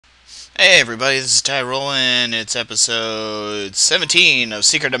Hey everybody, this is Tyrolan. It's episode 17 of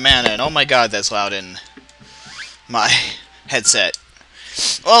Secret of Mana, and oh my god, that's loud in my headset.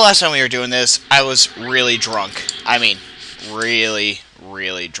 Well, last time we were doing this, I was really drunk. I mean, really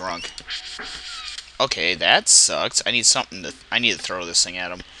drunk. Okay, that sucks. I need to throw this thing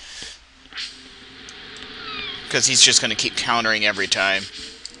at him. Because he's just going to keep countering every time.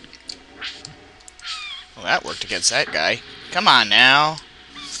 Well, that worked against that guy. Come on now.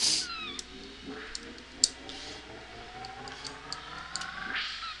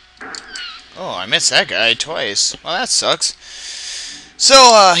 Oh, I missed that guy twice. Well, that sucks.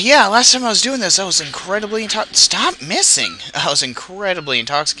 So, yeah, last time I was doing this, I was incredibly Stop missing! I was incredibly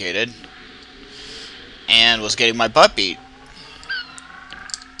intoxicated. And was getting my butt beat.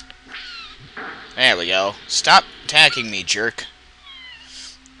 There we go. Stop attacking me, jerk.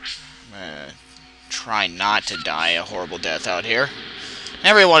 Try not to die a horrible death out here.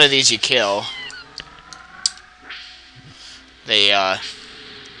 Every one of these you kill, they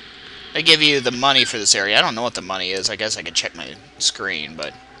give you the money for this area. I don't know what the money is. I guess I could check my screen,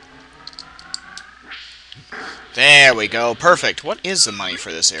 but... There we go. Perfect. What is the money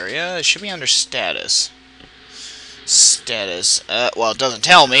for this area? It should be under status. Status. Well, it doesn't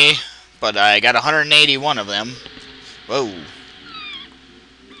tell me, but I got 181 of them. Whoa.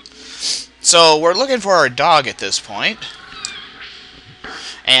 So, we're looking for our dog at this point.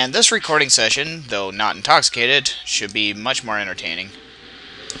 And this recording session, though not intoxicated, should be much more entertaining.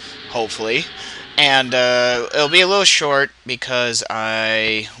 Hopefully. And it'll be a little short because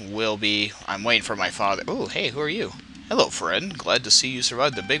I'm waiting for my father. Oh, hey, who are you? Hello, friend. Glad to see you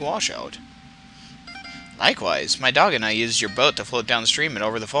survived the big washout. Likewise, my dog and I used your boat to float down the stream and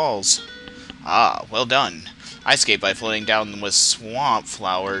over the falls. Ah, well done. I escaped by floating down with swamp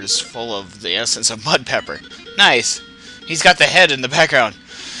flowers full of the essence of mud pepper. Nice. He's got the head in the background.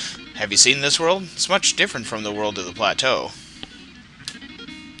 Have you seen this world? It's much different from the world of the plateau.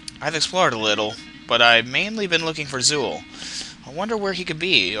 I've explored a little, but I've mainly been looking for Zool. I wonder where he could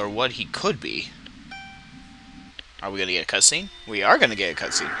be, or what he could be. Are we gonna get a cutscene? We are gonna get a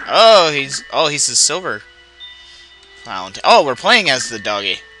cutscene. Oh, he's the silver found. Oh, we're playing as the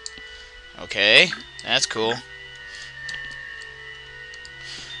doggy. Okay, that's cool.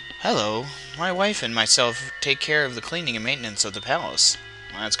 Hello, my wife and myself take care of the cleaning and maintenance of the palace.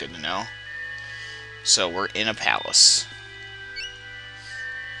 Well, that's good to know. So we're in a palace.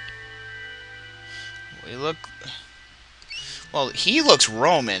 We look... Well, he looks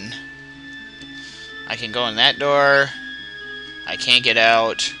Roman. I can go in that door. I can't get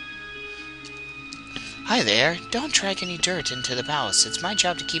out. Hi there. Don't drag any dirt into the palace. It's my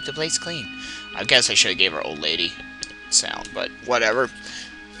job to keep the place clean. I guess I should have gave her old lady sound, but whatever.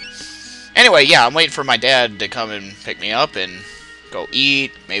 Anyway, yeah, I'm waiting for my dad to come and pick me up and go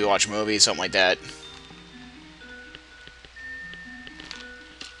eat, maybe watch a movie, something like that.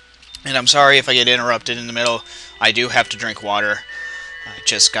 And I'm sorry if I get interrupted in the middle. I do have to drink water. I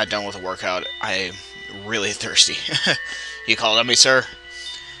just got done with a workout. I'm really thirsty. You called on me, sir?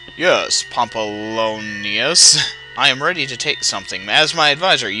 Yes, Pompolonius. I am ready to take something. As my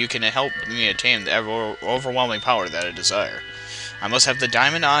advisor, you can help me attain the overwhelming power that I desire. I must have the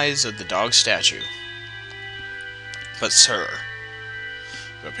diamond eyes of the dog statue. But, sir,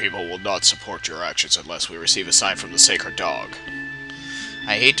 the people will not support your actions unless we receive a sign from the sacred dog.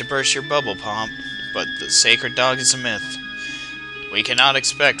 I hate to burst your bubble, Pomp, but the sacred dog is a myth. We cannot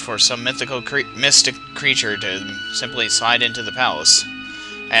expect for some mystic creature to simply slide into the palace.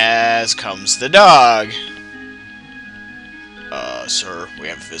 As comes the dog. Sir, we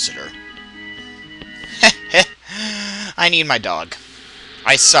have a visitor. I need my dog.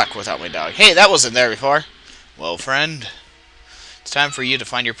 I suck without my dog. Hey, that wasn't there before. Well, friend, it's time for you to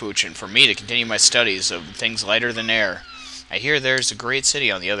find your pooch and for me to continue my studies of things lighter than air. I hear there's a great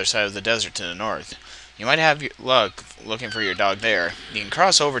city on the other side of the desert to the north. You might have luck looking for your dog there. You can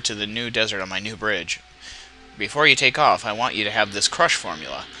cross over to the new desert on my new bridge. Before you take off, I want you to have this crush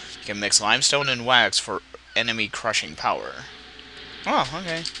formula. You can mix limestone and wax for enemy crushing power. Oh,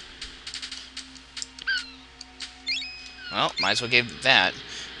 okay. Well, might as well give that.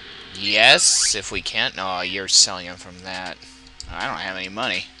 Yes, if we can't. No, you're selling him from that. I don't have any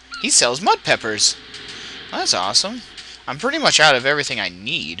money. He sells mud peppers. Well, that's awesome. I'm pretty much out of everything I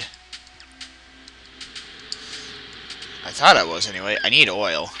need. I thought I was, anyway. I need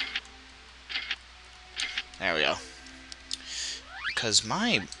oil. There we go. Because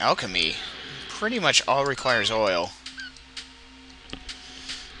my alchemy pretty much all requires oil.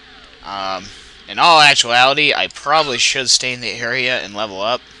 In all actuality, I probably should stay in the area and level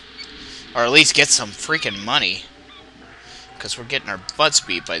up. Or at least get some freaking money. because we're getting our butts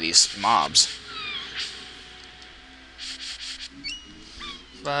beat by these mobs.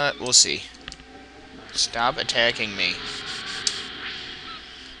 But we'll see. Stop attacking me.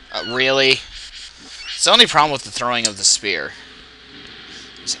 Really? It's the only problem with the throwing of the spear.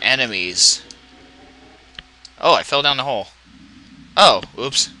 These enemies. Oh, I fell down the hole. Oh,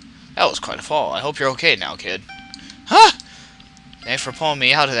 oops. That was quite a fall. I hope you're okay now, kid. Huh? Thanks for pulling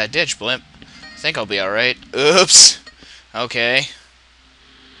me out of that ditch, blimp. I think I'll be alright. Oops. Okay.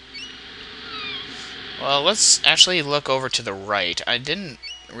 Well, let's actually look over to the right. I didn't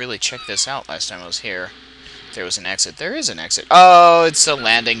really check this out last time I was here. There was an exit. There is an exit. Oh, it's a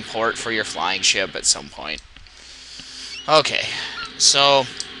landing port for your flying ship at some point. Okay. So,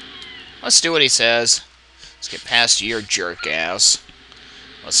 let's do what he says. Let's get past your jerk ass.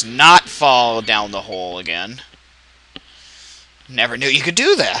 Let's not fall down the hole again. Never knew you could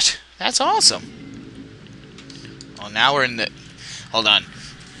do that. That's awesome. Well, now we're in the... Hold on.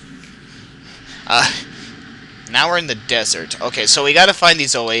 Now we're in the desert. Okay, so we gotta find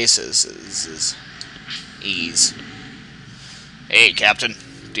these oases. Ease. Hey, Captain.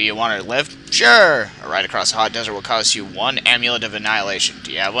 Do you want to live? Sure. A ride across the hot desert will cost you 1 amulet of annihilation.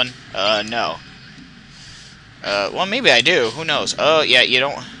 Do you have one? No. Well, maybe I do. Who knows? Oh, yeah, you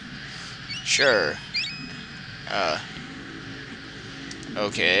don't... Sure.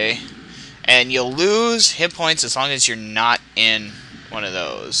 Okay. And you'll lose hit points as long as you're not in one of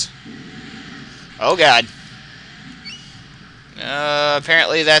those. Oh, God.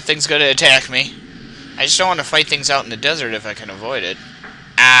 Apparently that thing's gonna attack me. I just don't want to fight things out in the desert if I can avoid it.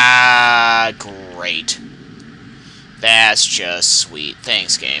 Ah, great. That's just sweet.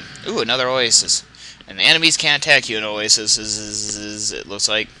 Thanks, game. Ooh, another oasis. And the enemies can't attack you in oasis, it looks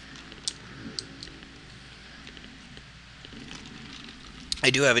like. I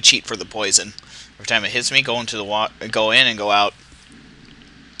do have a cheat for the poison. Every time it hits me, go into the go in and go out.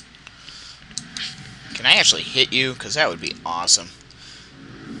 Can I actually hit you? Because that would be awesome.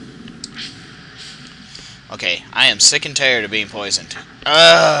 Okay, I am sick and tired of being poisoned.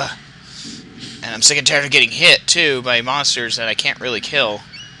 And I'm sick and tired of getting hit, too, by monsters that I can't really kill.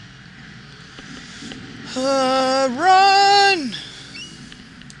 Run!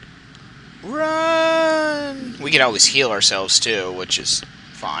 Run! We can always heal ourselves, too, which is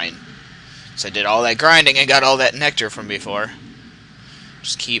fine. So I did all that grinding and got all that nectar from before.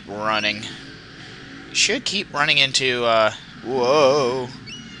 Just keep running. You should keep running into, whoa.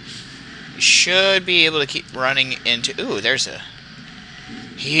 You should be able to keep running into... Ooh, there's a...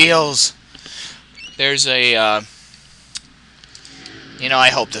 Heals! There's a, You know, I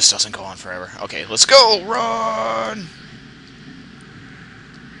hope this doesn't go on forever. Okay, let's go! Run!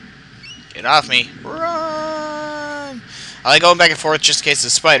 Get off me. Run! I like going back and forth just in case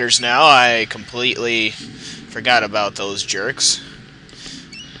of spiders now. I completely forgot about those jerks.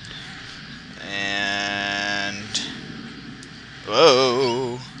 And...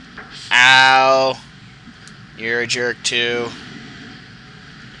 Whoa! Ow! You're a jerk too.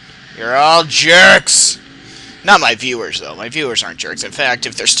 You're all jerks! Not my viewers, though. My viewers aren't jerks. In fact,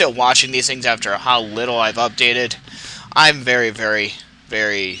 if they're still watching these things after how little I've updated, I'm very, very,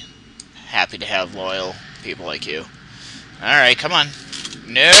 very happy to have loyal people like you. Alright, come on.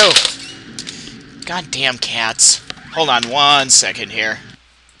 No! Goddamn cats. Hold on 1 second here.